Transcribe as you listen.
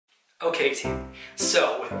Okay team,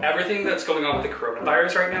 so with everything that's going on with the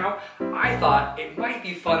coronavirus right now, I thought it might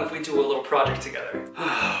be fun if we do a little project together.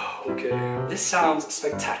 Okay, this sounds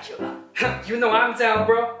spectacular. You know I'm down,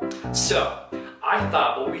 bro. So, I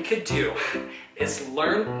thought what we could do is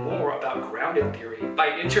learn more about grounded theory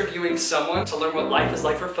by interviewing someone to learn what life is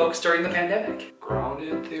like for folks during the pandemic.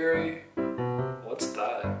 Grounded theory? What's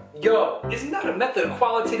that? Yo, isn't that a method of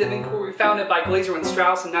qualitative inquiry founded by Glaser and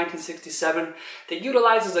Strauss in 1967 that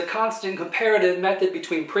utilizes a constant comparative method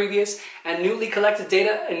between previous and newly collected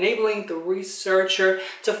data, enabling the researcher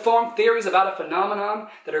to form theories about a phenomenon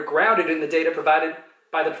that are grounded in the data provided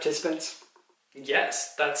by the participants?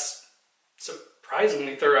 Yes, that's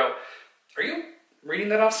surprisingly thorough. Are you reading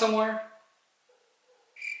that off somewhere?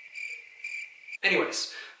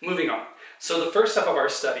 Anyways, moving on. So the first step of our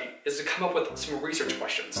study is to come up with some research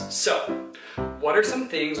questions. So, what are some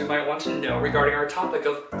things we might want to know regarding our topic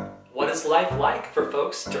of what is life like for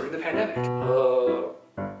folks during the pandemic?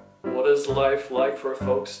 What is life like for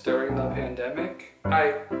folks during the pandemic?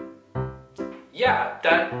 Yeah,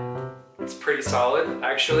 that's pretty solid,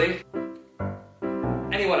 actually.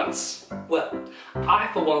 Anyone else? Well, I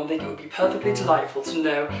for one think it would be perfectly delightful to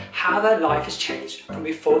know how their life has changed from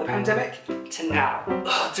before the pandemic to now.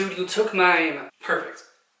 Ugh, dude, you took mine. Perfect.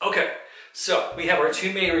 Okay, so we have our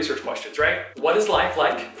two main research questions, right? What is life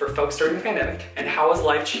like for folks during the pandemic, and how has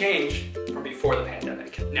life changed from before the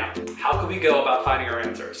pandemic? Now, how could we go about finding our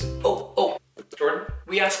answers? Oh, Jordan,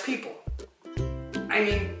 we ask people. I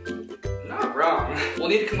mean, not wrong. We'll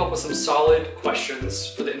need to come up with some solid questions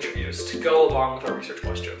for the interviews to go along with our research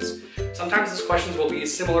questions. Sometimes these questions will be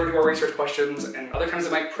similar to our research questions, and other times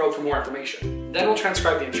they might probe for more information. Then we'll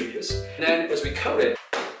transcribe the interviews. And then as we code it,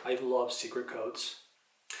 I love secret codes.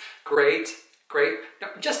 Great. Now,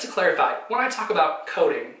 just to clarify, when I talk about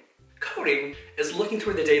coding is looking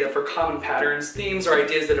through the data for common patterns, themes, or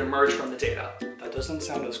ideas that emerge from the data. That doesn't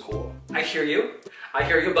sound as cool. I hear you,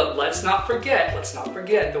 but let's not forget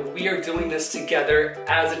that we are doing this together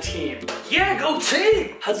as a team. Yeah, go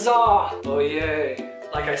team! Huzzah! Oh yay.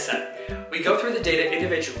 Like I said, we go through the data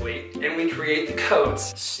individually and we create the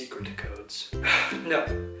codes. Secret codes. No.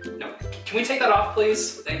 Can we take that off,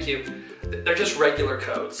 please? Thank you. They're just regular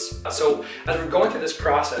codes. So as we're going through this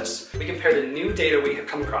process, we compare the new data we have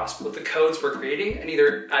come across with the codes we're creating and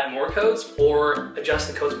either add more codes or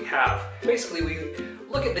adjust the codes we have. Basically, we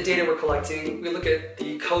look at the data we're collecting, we look at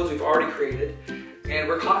the codes we've already created, and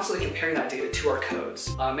we're constantly comparing that data to our codes,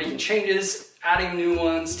 making changes, adding new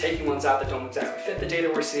ones, taking ones out that don't exactly fit the data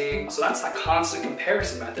we're seeing. So that's that constant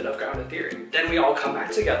comparison method of grounded theory. Then we all come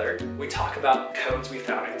back together, we talk about codes we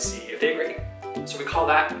found and see if they agree. So we call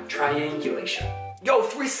that triangulation. Yo,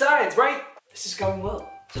 3 sides, right? This is going well.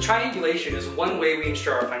 So triangulation is one way we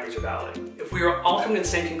ensure our findings are valid. If we are all coming to the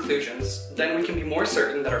same conclusions, then we can be more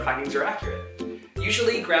certain that our findings are accurate.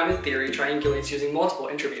 Usually, grounded theory triangulates using multiple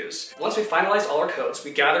interviews. Once we finalize all our codes,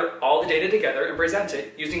 we gather all the data together and present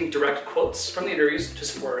it using direct quotes from the interviews to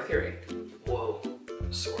support our theory. Whoa,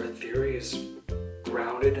 so our theory is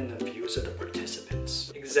grounded in the views of the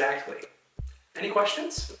participants. Exactly. Any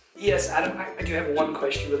questions? Yes, Adam, I do have one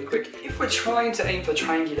question really quick. If we're trying to aim for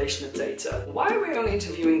triangulation of data, why are we only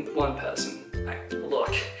interviewing one person?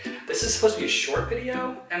 Look, this is supposed to be a short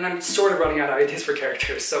video, and I'm sort of running out of ideas for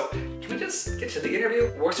characters, so can we just get to the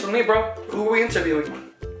interview? Works for me, bro. Who are we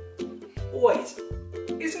interviewing? Wait,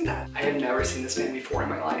 isn't that? I have never seen this man before in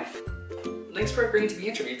my life. Thanks for agreeing to be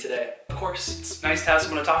interviewed today. Of course, it's nice to have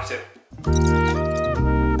someone to talk to.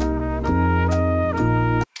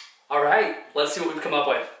 Alright, let's see what we've come up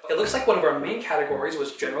with. It looks like one of our main categories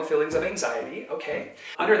was general feelings of anxiety, okay.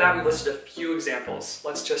 Under that we listed a few examples.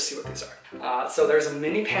 Let's just see what these are. So there's a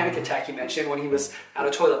mini panic attack he mentioned when he was out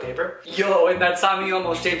of toilet paper. Yo, and that time he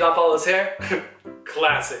almost shaved off all his hair?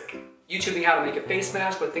 Classic. YouTubing how to make a face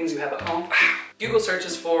mask with things you have at home. Google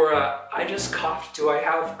searches for, I just coughed, do I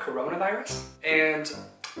have coronavirus? And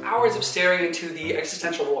hours of staring into the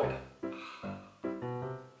existential void.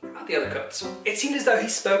 The other codes. It seemed as though he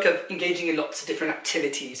spoke of engaging in lots of different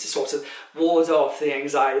activities to sort of ward off the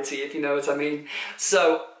anxiety, if you know what I mean.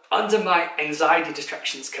 So, under my anxiety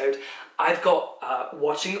distractions code, I've got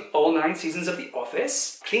watching all 9 seasons of The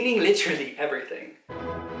Office, cleaning literally everything,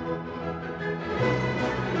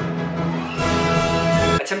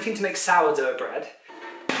 attempting to make sourdough bread,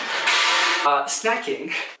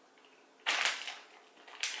 snacking,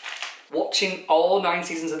 watching all 9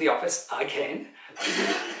 seasons of The Office again.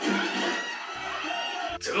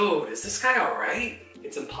 Dude, is this guy alright?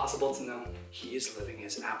 It's impossible to know. He is living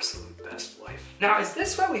his absolute best life. Now, is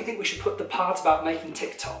this where we think we should put the parts about making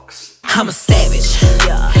TikToks? I'm a savage.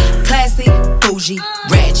 Yeah. Classy, bougie,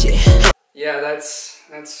 ratchet. Yeah, that's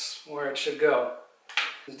That's where it should go.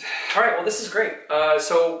 All right, well, this is great.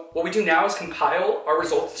 So what we do now is compile our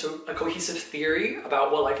results to a cohesive theory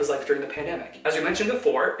about what life is like during the pandemic. As we mentioned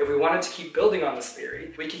before, if we wanted to keep building on this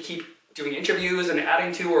theory, we could keep doing interviews and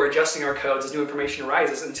adding to or adjusting our codes as new information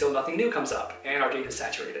arises until nothing new comes up and our data is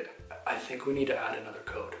saturated. I think we need to add another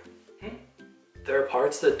code. There are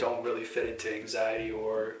parts that don't really fit into anxiety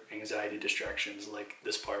or anxiety distractions, like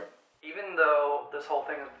this part. Even though this whole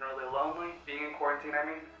thing has been really lonely, being in quarantine,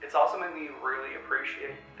 it's also made me really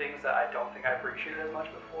appreciate things that I don't think I appreciated as much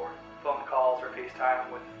before. Phone calls or FaceTime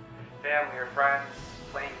with family or friends,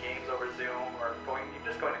 playing games over Zoom, or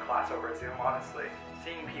just going to class over Zoom, honestly.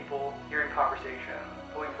 Seeing people, hearing conversation,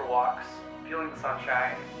 going for walks, feeling the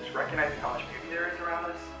sunshine, just recognizing how much beauty there is around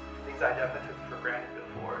us, things I definitely took for granted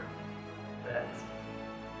before. That,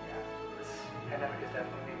 yeah, this pandemic has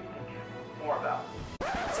definitely made me think more about.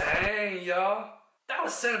 Dang, y'all. That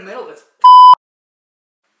was sentimental.